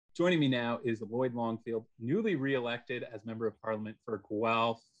Joining me now is Lloyd Longfield, newly re-elected as Member of Parliament for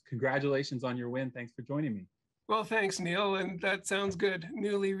Guelph. Congratulations on your win. Thanks for joining me. Well, thanks, Neil. And that sounds good.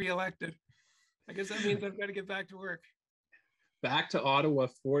 Newly re-elected. I guess that means I've got to get back to work. Back to Ottawa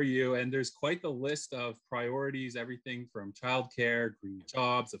for you. And there's quite the list of priorities, everything from childcare, green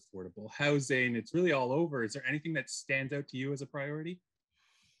jobs, affordable housing. It's really all over. Is there anything that stands out to you as a priority?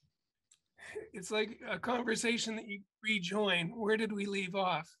 It's like a conversation that you rejoin. Where did we leave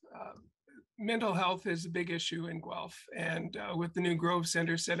off? Mental health is a big issue in Guelph. And with the new Grove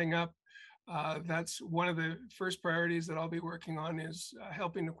Centre setting up, that's one of the first priorities that I'll be working on is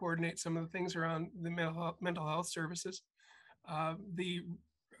helping to coordinate some of the things around the mental health services. The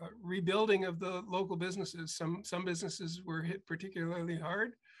rebuilding of the local businesses. Some businesses were hit particularly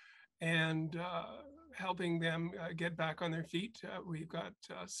hard, and helping them get back on their feet. We've got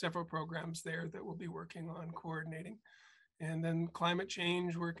several programs there that we'll be working on coordinating. And then climate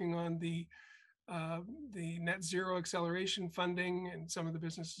change, working on the net zero acceleration funding and some of the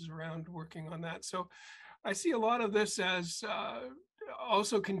businesses around working on that. So I see a lot of this as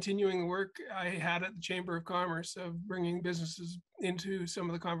also continuing the work I had at the Chamber of Commerce of bringing businesses into some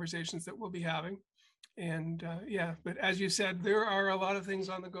of the conversations that we'll be having. And yeah, but as you said, there are a lot of things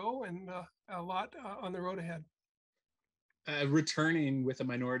on the go and a lot on the road ahead. Returning with a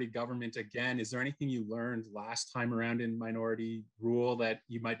minority government again, is there anything you learned last time around in minority rule that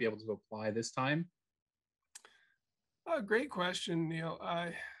you might be able to apply this time? Great question, Neil.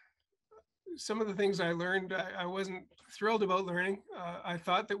 Some of the things I learned, I wasn't thrilled about learning. I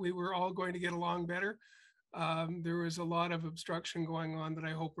thought that we were all going to get along better. There was a lot of obstruction going on that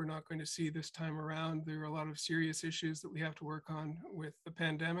I hope we're not going to see this time around. There are a lot of serious issues that we have to work on with the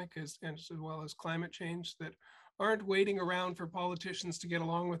pandemic as well as climate change that aren't waiting around for politicians to get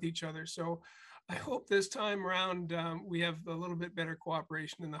along with each other. So I hope this time around we have a little bit better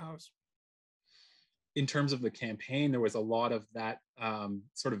cooperation in the House. In terms of the campaign, there was a lot of that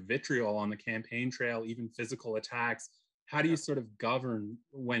sort of vitriol on the campaign trail, even physical attacks. How do you sort of govern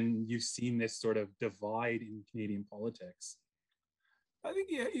when you've seen this sort of divide in Canadian politics? I think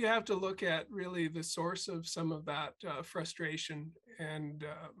you have to look at really the source of some of that frustration and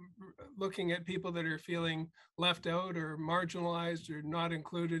looking at people that are feeling left out or marginalized or not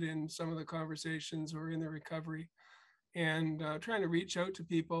included in some of the conversations or in the recovery, and trying to reach out to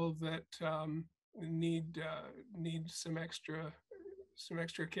people that need some extra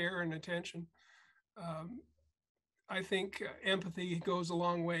care and attention. I think empathy goes a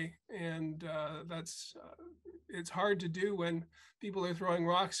long way, and it's hard to do when people are throwing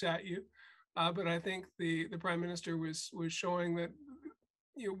rocks at you. But I think the Prime Minister was showing that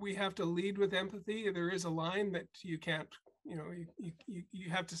we have to lead with empathy. There is a line that you can't, you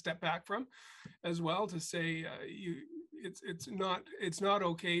have to step back from, as well, to say it's not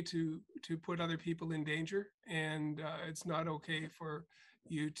okay to put other people in danger, and it's not okay for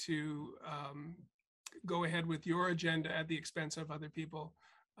you to go ahead with your agenda at the expense of other people's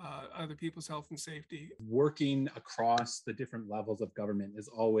health and safety. Working across the different levels of government is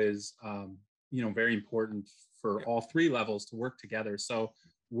always, very important for all three levels to work together. So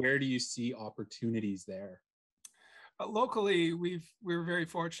where do you see opportunities there? Locally, we're very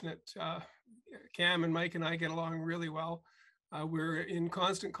fortunate. Cam and Mike and I get along really well. We're in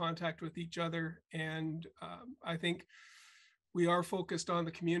constant contact with each other, and I think we are focused on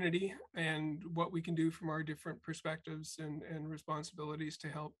the community and what we can do from our different perspectives and responsibilities to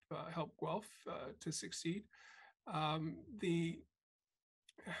help Guelph to succeed. The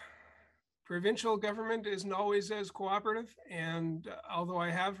provincial government isn't always as cooperative, and although I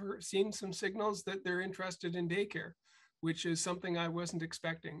have seen some signals that they're interested in daycare, which is something I wasn't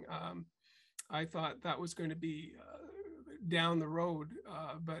expecting. I thought that was going to be down the road,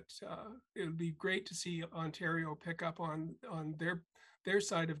 but it would be great to see Ontario pick up on their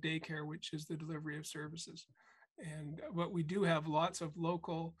side of daycare, which is the delivery of services. And what we do have lots of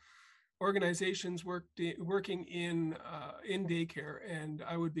local organizations working in daycare, and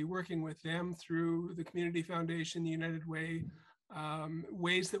I would be working with them through the Community Foundation, the United Way,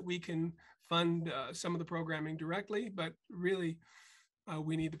 ways that we can fund some of the programming directly, but really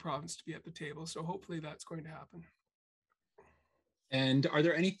we need the province to be at the table. So hopefully that's going to happen. And are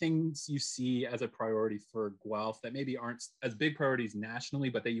there any things you see as a priority for Guelph that maybe aren't as big priorities nationally,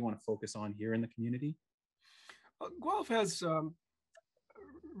 but that you want to focus on here in the community? Guelph has a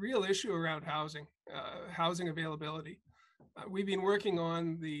real issue around housing availability. We've been working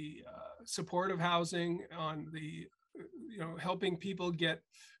on the supportive housing, on the helping people get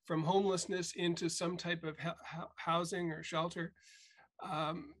from homelessness into some type of housing or shelter.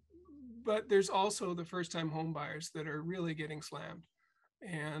 But there's also the first-time home buyers that are really getting slammed.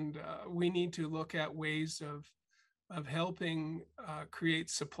 And we need to look at ways of helping create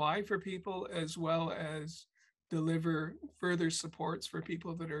supply for people, as well as deliver further supports for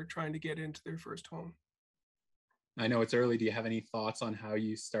people that are trying to get into their first home. I know it's early. Do you have any thoughts on how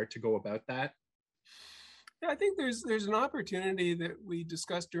you start to go about that? Yeah, I think there's an opportunity that we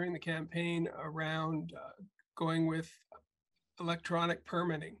discussed during the campaign around going with electronic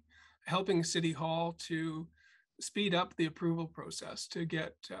permitting, helping City Hall to speed up the approval process to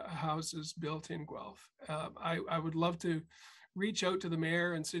get houses built in Guelph. I would love to reach out to the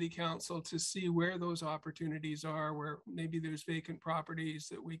mayor and city council to see where those opportunities are, where maybe there's vacant properties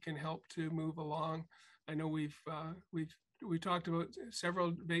that we can help to move along. I know we talked about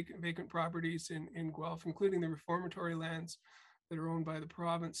several vacant properties in Guelph, including the reformatory lands that are owned by the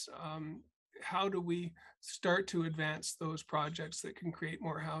province. How do we start to advance those projects that can create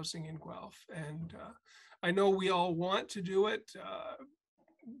more housing in Guelph? And I know we all want to do it,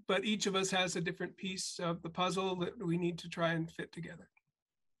 but each of us has a different piece of the puzzle that we need to try and fit together.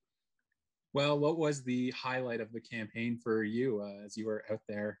 Well, what was the highlight of the campaign for you as you were out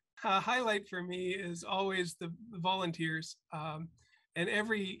there? Highlight for me is always the volunteers. And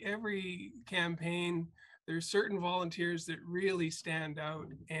every campaign, there's certain volunteers that really stand out.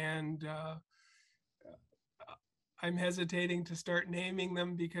 And I'm hesitating to start naming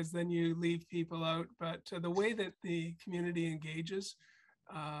them because then you leave people out. But the way that the community engages,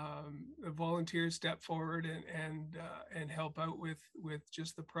 the volunteers step forward and help out with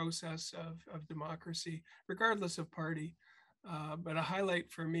just the process of democracy, regardless of party. But a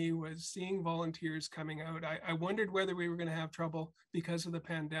highlight for me was seeing volunteers coming out. I wondered whether we were going to have trouble because of the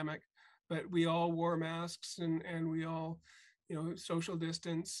pandemic, but we all wore masks and we all, social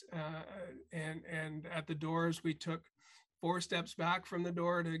distance. And at the doors, we took 4 steps back from the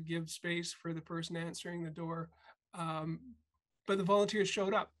door to give space for the person answering the door. But the volunteers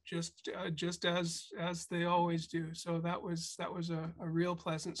showed up just as they always do. So that was a real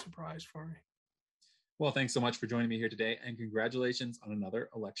pleasant surprise for me. Well, thanks so much for joining me here today, and congratulations on another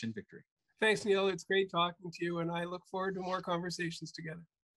election victory. Thanks, Neil. It's great talking to you, and I look forward to more conversations together.